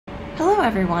Hello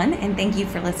everyone, and thank you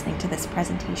for listening to this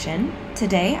presentation.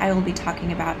 Today I will be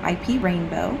talking about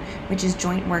IPRainbow, which is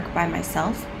joint work by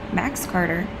myself, Max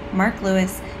Carter, Mark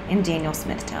Lewis, and Daniel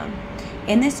Smithtone.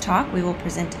 In this talk, we will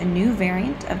present a new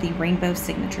variant of the rainbow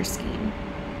signature scheme.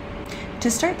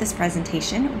 To start this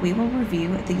presentation, we will review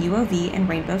the UOV and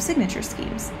rainbow signature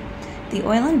schemes. The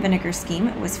oil and vinegar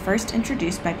scheme was first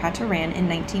introduced by Ryann in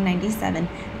 1997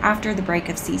 after the break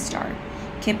of C-Star.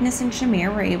 Kipnis and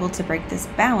Shamir were able to break this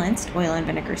balanced oil and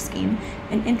vinegar scheme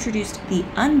and introduced the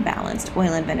unbalanced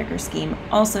oil and vinegar scheme,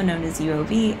 also known as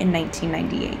UOV, in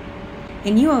 1998.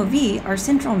 In UOV, our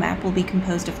central map will be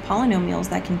composed of polynomials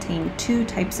that contain two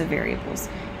types of variables.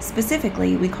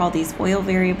 Specifically, we call these oil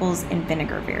variables and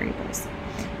vinegar variables.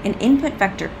 An input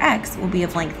vector x will be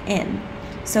of length n,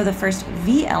 so the first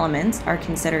v elements are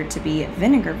considered to be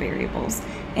vinegar variables,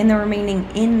 and the remaining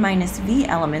n minus v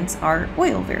elements are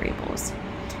oil variables.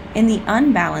 In the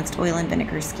unbalanced oil and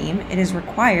vinegar scheme, it is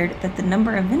required that the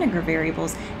number of vinegar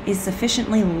variables is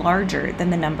sufficiently larger than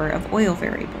the number of oil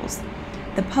variables.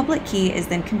 The public key is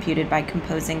then computed by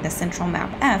composing the central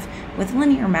map f with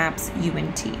linear maps u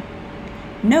and t.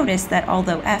 Notice that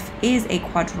although f is a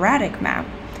quadratic map,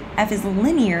 f is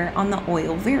linear on the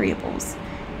oil variables.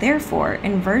 Therefore,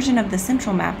 inversion of the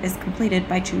central map is completed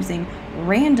by choosing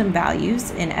random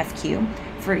values in FQ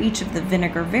for each of the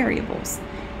vinegar variables.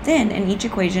 Then, each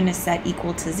equation is set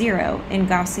equal to 0, and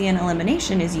Gaussian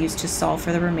elimination is used to solve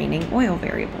for the remaining oil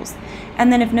variables.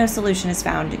 And then if no solution is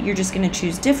found, you're just going to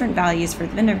choose different values for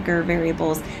the vinegar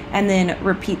variables and then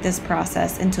repeat this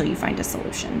process until you find a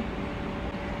solution.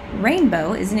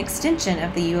 Rainbow is an extension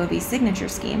of the UOV signature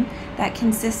scheme that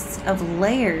consists of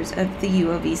layers of the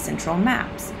UOV central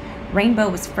maps. Rainbow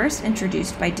was first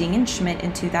introduced by Ding and Schmidt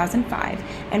in 2005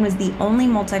 and was the only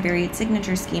multivariate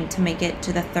signature scheme to make it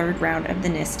to the third round of the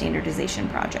NIST standardization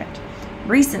project.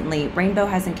 Recently, Rainbow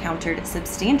has encountered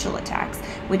substantial attacks,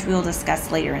 which we will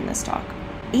discuss later in this talk.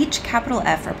 Each capital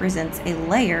F represents a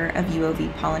layer of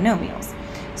UOV polynomials.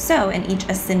 So, in each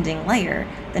ascending layer,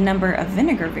 the number of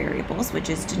vinegar variables, which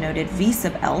is denoted V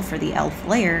sub L for the Lth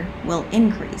layer, will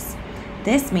increase.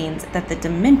 This means that the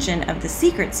dimension of the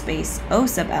secret space O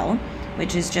sub L,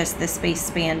 which is just the space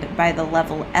spanned by the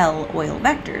level L oil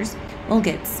vectors, will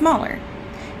get smaller.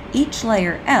 Each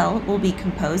layer L will be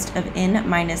composed of n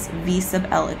minus V sub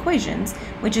L equations,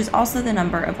 which is also the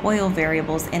number of oil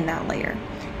variables in that layer.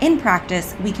 In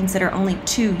practice, we consider only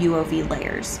two UOV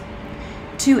layers.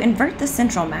 To invert the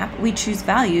central map, we choose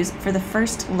values for the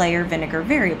first layer vinegar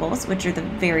variables, which are the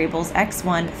variables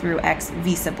x1 through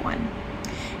xv sub 1.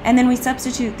 And then we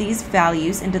substitute these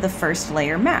values into the first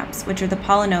layer maps, which are the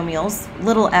polynomials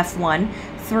little f1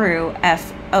 through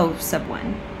fo sub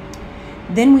 1.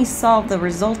 Then we solve the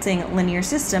resulting linear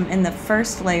system in the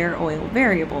first layer oil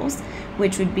variables,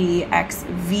 which would be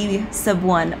xv sub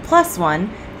 1 plus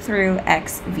 1 through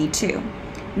xv2.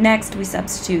 Next, we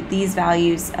substitute these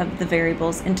values of the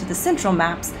variables into the central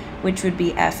maps, which would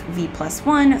be fv plus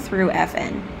 1 through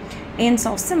fn, and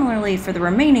solve similarly for the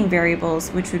remaining variables,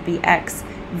 which would be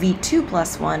xv2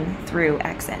 plus 1 through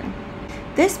xn.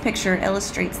 This picture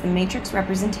illustrates the matrix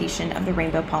representation of the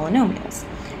rainbow polynomials.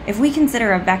 If we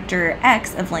consider a vector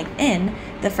x of length n,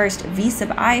 the first v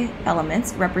sub I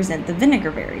elements represent the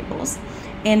vinegar variables,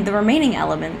 and the remaining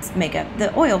elements make up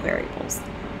the oil variables.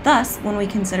 Thus, when we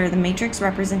consider the matrix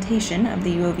representation of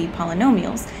the UOV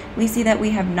polynomials, we see that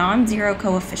we have non-zero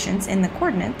coefficients in the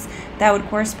coordinates that would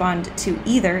correspond to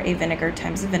either a vinegar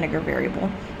times a vinegar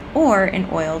variable or an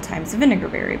oil times a vinegar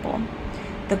variable.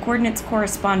 The coordinates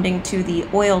corresponding to the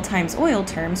oil times oil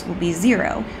terms will be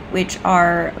 0, which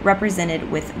are represented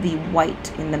with the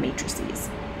white in the matrices.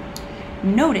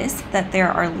 Notice that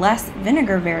there are less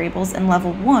vinegar variables in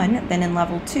level 1 than in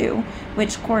level 2,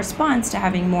 which corresponds to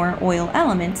having more oil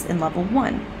elements in level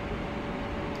 1.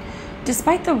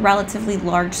 Despite the relatively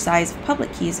large size of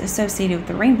public keys associated with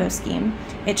the rainbow scheme,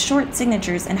 its short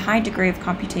signatures and high degree of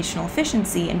computational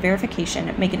efficiency and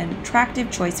verification make it an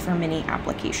attractive choice for many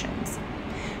applications.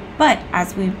 But,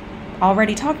 as we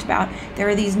already talked about, there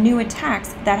are these new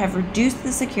attacks that have reduced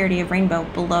the security of Rainbow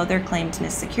below their claimed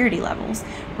NIST security levels,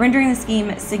 rendering the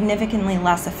scheme significantly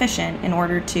less efficient in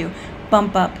order to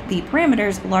bump up the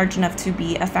parameters large enough to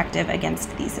be effective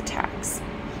against these attacks.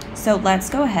 So let's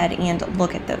go ahead and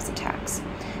look at those attacks.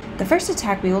 The first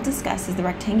attack we will discuss is the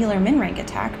rectangular min-rank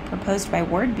attack proposed by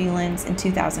Ward-Bulens in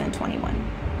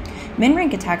 2021.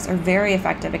 Min-rank attacks are very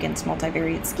effective against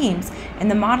multivariate schemes, and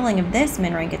the modeling of this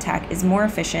min-rank attack is more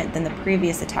efficient than the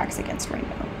previous attacks against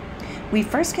Rainbow. We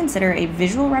first consider a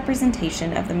visual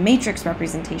representation of the matrix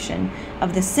representation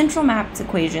of the central map's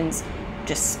equations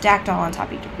just stacked all on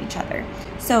top of each other.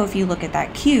 So if you look at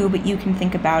that cube, you can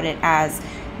think about it as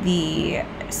the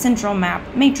central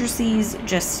map matrices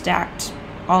just stacked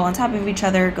all on top of each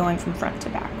other, going from front to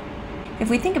back. If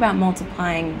we think about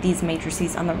multiplying these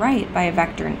matrices on the right by a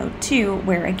vector in O2,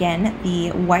 where again the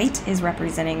white is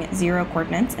representing 0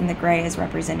 coordinates and the gray is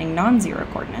representing non-zero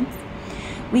coordinates,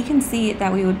 we can see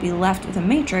that we would be left with a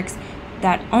matrix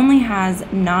that only has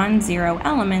non-zero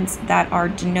elements that are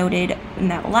denoted in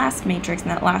that last matrix, in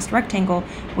that last rectangle,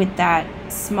 with that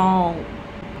small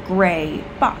gray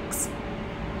box.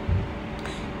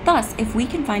 Thus, if we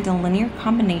can find a linear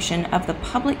combination of the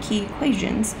public key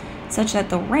equations such that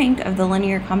the rank of the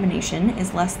linear combination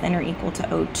is less than or equal to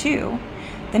O2,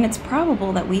 then it's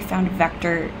probable that we found a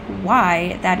vector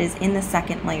y that is in the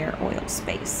second layer oil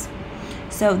space.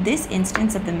 So this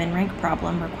instance of the min-rank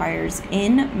problem requires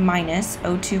n minus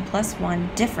O2 plus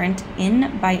 1 different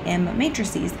n by m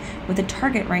matrices with a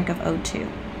target rank of O2.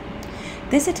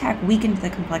 This attack weakened the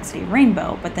complexity of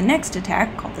Rainbow, but the next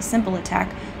attack, called the simple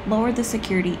attack, lowered the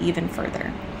security even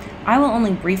further. I will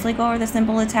only briefly go over the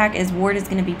simple attack, as Ward is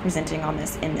going to be presenting on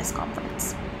this in this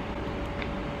conference.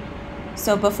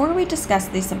 So before we discuss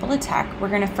the simple attack, we're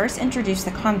going to first introduce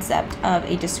the concept of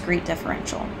a discrete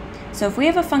differential. So if we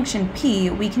have a function p,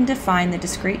 we can define the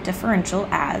discrete differential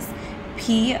as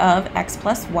p of x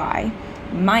plus y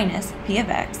minus p of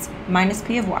x minus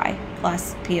p of y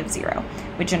plus p of 0,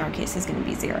 which in our case is going to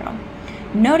be 0.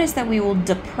 Notice that we will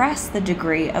depress the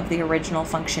degree of the original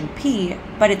function p,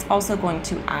 but it's also going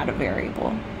to add a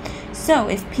variable. So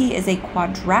if p is a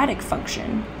quadratic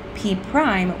function, p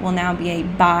prime will now be a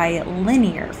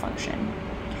bilinear function.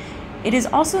 It is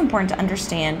also important to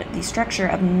understand the structure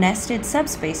of nested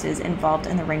subspaces involved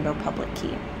in the Rainbow public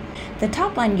key. The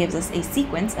top line gives us a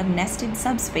sequence of nested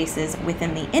subspaces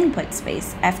within the input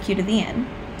space, fq to the n,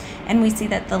 and we see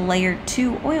that the layer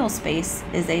 2 oil space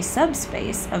is a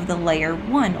subspace of the layer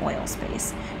 1 oil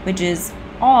space, which is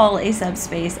all a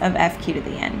subspace of fq to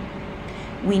the n.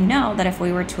 We know that if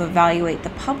we were to evaluate the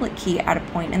public key at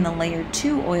a point in the layer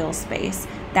 2 oil space,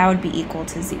 that would be equal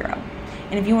to 0.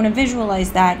 And if you want to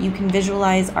visualize that, you can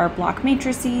visualize our block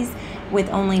matrices with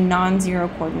only non-zero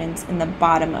coordinates in the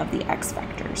bottom of the x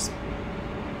vectors.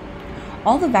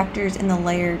 All the vectors in the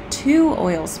layer 2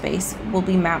 oil space will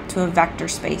be mapped to a vector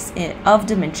space of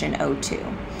dimension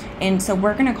O2. And so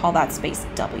we're going to call that space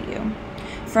W.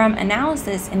 From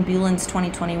analysis in Buelen's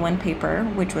 2021 paper,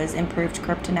 which was Improved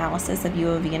Cryptanalysis of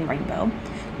UOV and Rainbow,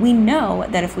 we know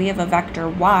that if we have a vector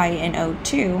y in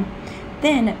O2,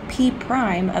 then p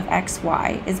prime of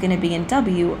xy is going to be in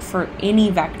W for any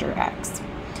vector x.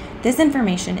 This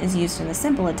information is used in the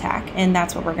simple attack, and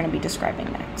that's what we're going to be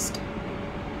describing next.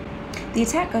 The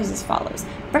attack goes as follows.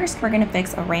 First, we're going to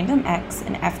fix a random x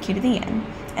in fq to the n,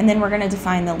 and then we're going to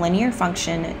define the linear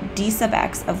function d sub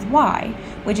x of y,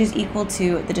 which is equal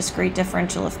to the discrete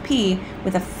differential of p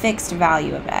with a fixed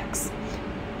value of x.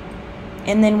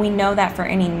 And then we know that for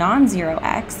any non-zero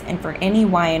x and for any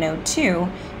y in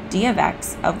O2, d of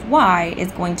x of y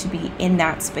is going to be in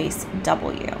that space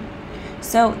W.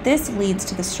 So this leads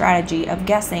to the strategy of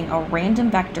guessing a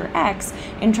random vector x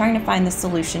and trying to find the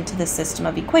solution to the system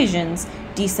of equations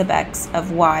d sub x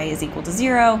of y is equal to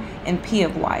 0 and p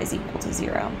of y is equal to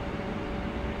 0.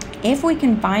 If we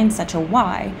can find such a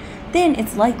y, then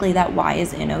it's likely that y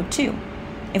is in O2.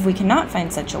 If we cannot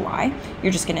find such a y,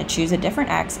 you're just going to choose a different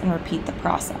x and repeat the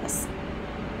process.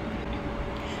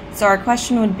 So our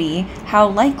question would be, how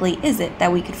likely is it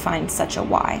that we could find such a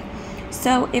y?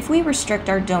 So if we restrict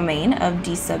our domain of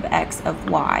d sub x of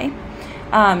y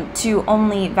to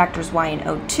only vectors y and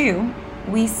O2,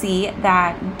 we see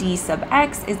that d sub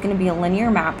x is going to be a linear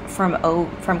map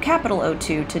from capital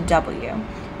O2 to W,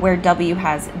 where W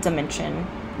has dimension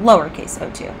lowercase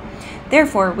o2.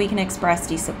 Therefore, we can express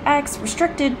d sub x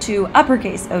restricted to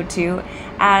uppercase O2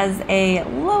 as a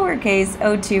lowercase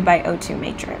o2 by O2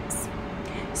 matrix.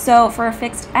 So for a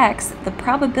fixed x, the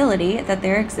probability that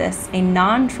there exists a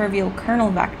non-trivial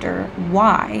kernel vector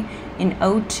y in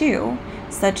O2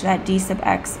 such that d sub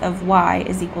x of y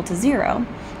is equal to 0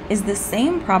 is the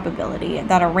same probability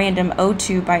that a random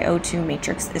O2 by O2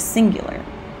 matrix is singular.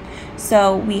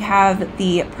 So we have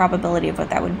the probability of what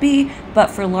that would be, but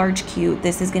for large Q,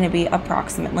 this is going to be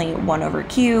approximately 1 over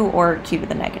Q, or Q to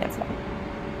the negative 1.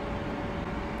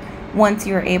 Once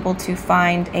you're able to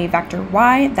find a vector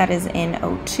y that is in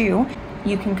O2,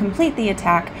 you can complete the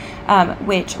attack,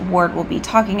 which Ward will be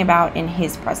talking about in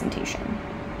his presentation.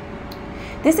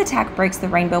 This attack breaks the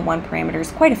Rainbow 1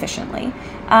 parameters quite efficiently,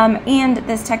 and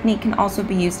this technique can also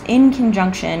be used in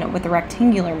conjunction with the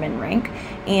rectangular min-rank,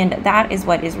 and that is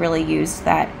what is really used,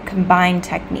 that combined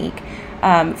technique,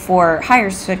 for higher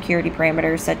security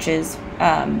parameters such as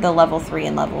the level 3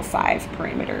 and level 5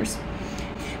 parameters.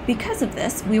 Because of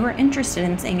this, we were interested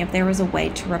in seeing if there was a way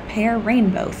to repair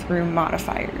Rainbow through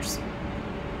modifiers.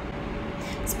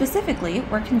 Specifically,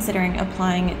 we're considering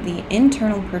applying the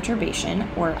internal perturbation,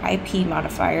 or IP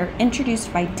modifier,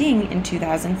 introduced by Ding in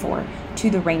 2004 to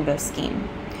the Rainbow scheme.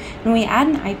 When we add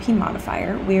an IP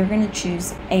modifier, we are going to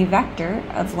choose a vector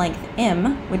of length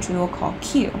m, which we will call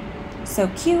q. So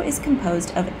q is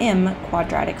composed of m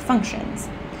quadratic functions.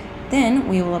 Then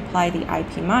we will apply the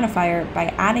IP modifier by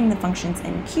adding the functions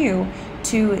in Q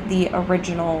to the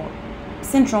original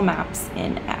central maps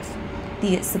in F.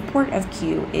 The support of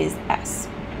Q is S.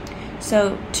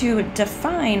 So to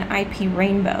define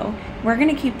IPRainbow, we're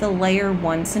going to keep the layer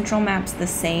 1 central maps the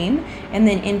same and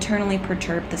then internally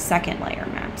perturb the second layer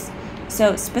maps.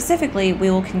 So specifically, we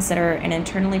will consider an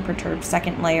internally perturbed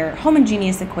second layer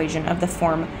homogeneous equation of the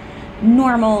form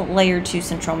normal layer 2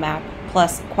 central map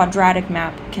plus quadratic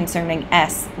map concerning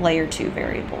S layer 2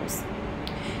 variables.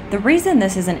 The reason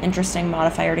this is an interesting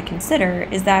modifier to consider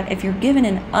is that if you're given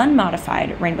an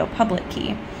unmodified Rainbow public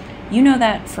key, you know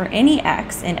that for any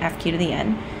x in fq to the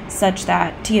n, such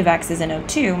that t of x is in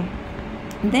O2,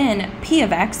 then p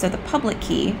of x, so the public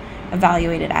key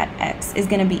evaluated at x, is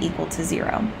going to be equal to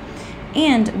 0.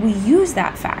 And we use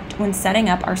that fact when setting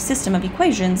up our system of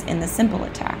equations in the simple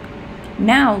attack.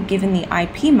 Now, given the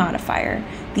IP modifier,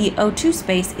 the O2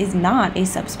 space is not a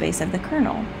subspace of the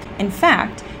kernel. In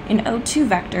fact, an O2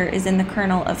 vector is in the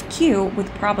kernel of Q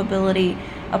with probability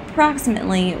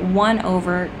approximately 1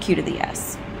 over Q to the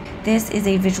S. This is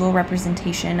a visual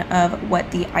representation of what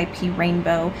the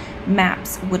IPRainbow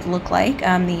maps would look like,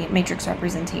 the matrix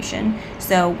representation.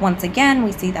 So once again,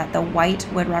 we see that the white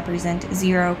would represent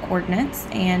 0 coordinates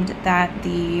and that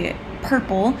the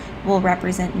purple will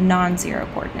represent non-zero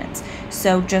coordinates.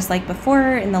 So just like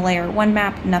before in the layer 1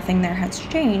 map, nothing there has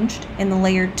changed. In the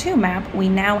layer 2 map, we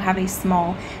now have a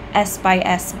small S by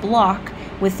S block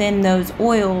within those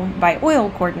oil by oil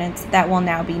coordinates that will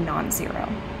now be non-zero.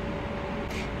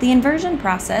 The inversion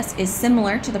process is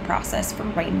similar to the process for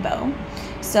Rainbow.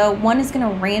 So one is going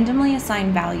to randomly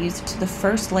assign values to the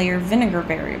first layer vinegar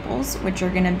variables, which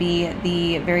are going to be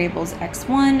the variables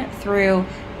x1 through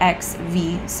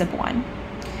xv sub 1.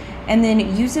 And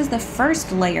then uses the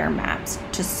first layer maps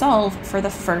to solve for the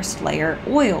first layer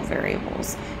oil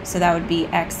variables. So that would be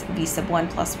xv sub 1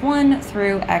 plus 1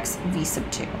 through xv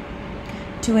sub 2.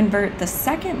 To invert the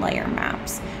second layer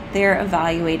maps, they're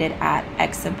evaluated at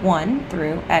x sub 1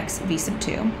 through xv sub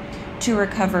 2 to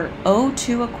recover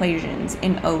O2 equations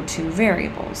in O2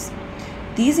 variables.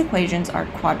 These equations are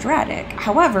quadratic,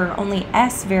 however, only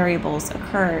S variables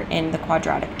occur in the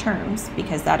quadratic terms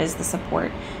because that is the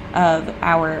support of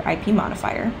our IP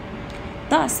modifier.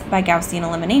 Thus, by Gaussian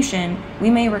elimination, we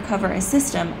may recover a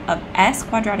system of S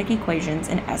quadratic equations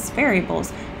in S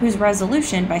variables whose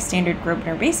resolution by standard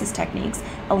Grosvenor basis techniques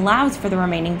allows for the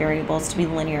remaining variables to be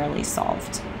linearly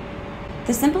solved.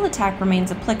 The simple attack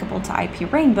remains applicable to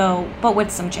IPRainbow, but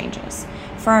with some changes.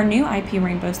 For our new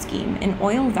IPRainbow scheme, an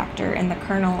oil vector in the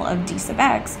kernel of d sub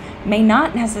x may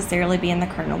not necessarily be in the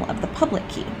kernel of the public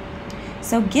key.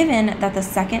 So given that the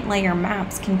second layer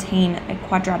maps contain a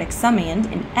quadratic summand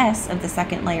in S of the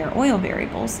second layer oil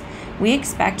variables, we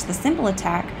expect the simple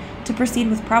attack to proceed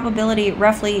with probability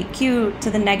roughly q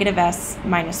to the negative s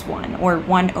minus 1, or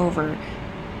 1 over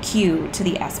q to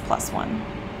the s plus 1.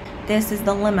 This is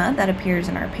the lemma that appears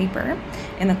in our paper,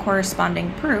 and the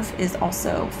corresponding proof is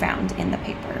also found in the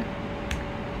paper.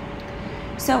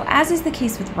 So as is the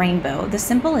case with Rainbow, the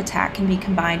simple attack can be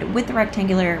combined with the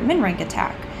rectangular min-rank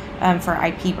attack for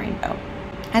IPRainbow,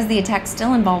 as the attack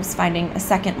still involves finding a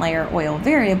second layer oil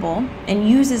variable and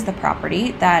uses the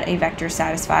property that a vector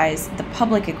satisfies the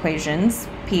public equations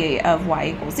p of y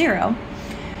equals 0.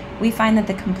 We find that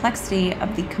the complexity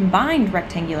of the combined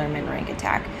rectangular min-rank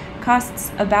attack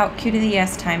costs about q to the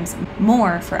s times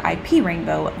more for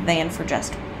IPRainbow than for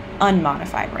just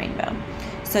unmodified Rainbow.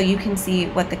 So you can see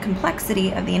what the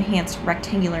complexity of the enhanced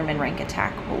rectangular min-rank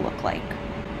attack will look like.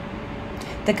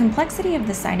 The complexity of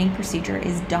the signing procedure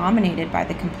is dominated by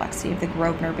the complexity of the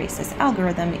Grosvenor basis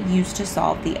algorithm used to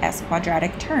solve the S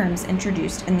quadratic terms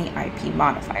introduced in the IP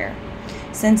modifier.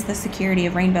 Since the security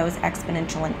of Rainbow is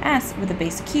exponential in S with a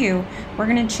base Q, we're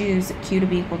going to choose Q to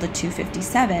be equal to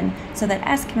 257 so that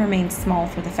S can remain small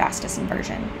for the fastest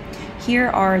inversion. Here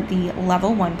are the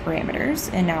level 1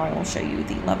 parameters, and now I will show you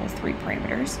the level 3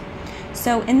 parameters.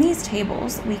 So in these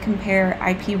tables, we compare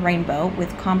IPRainbow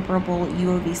with comparable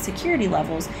UOV security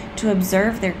levels to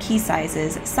observe their key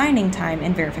sizes, signing time,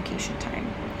 and verification time.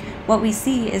 What we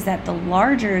see is that the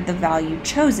larger the value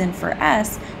chosen for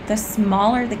S, the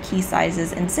smaller the key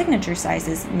sizes and signature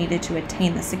sizes needed to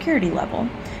attain the security level,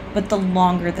 but the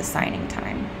longer the signing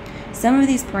time. Some of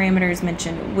these parameters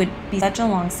mentioned would be such a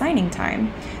long signing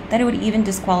time that it would even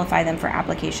disqualify them for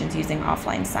applications using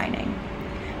offline signing.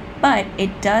 But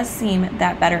it does seem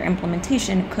that better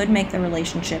implementation could make the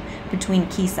relationship between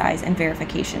key size and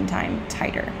verification time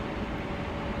tighter.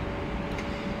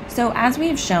 So as we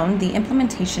have shown, the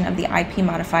implementation of the IP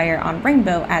modifier on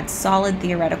Rainbow adds solid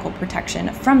theoretical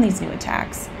protection from these new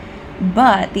attacks,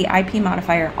 but the IP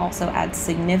modifier also adds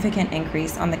significant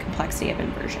increase on the complexity of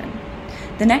inversion.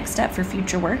 The next step for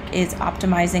future work is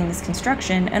optimizing this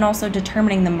construction and also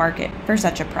determining the market for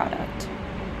such a product.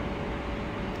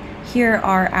 Here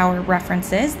are our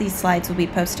references. These slides will be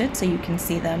posted so you can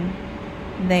see them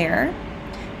there.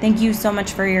 Thank you so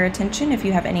much for your attention. If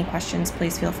you have any questions,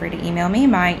 please feel free to email me.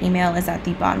 My email is at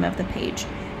the bottom of the page.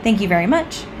 Thank you very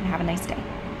much and have a nice day.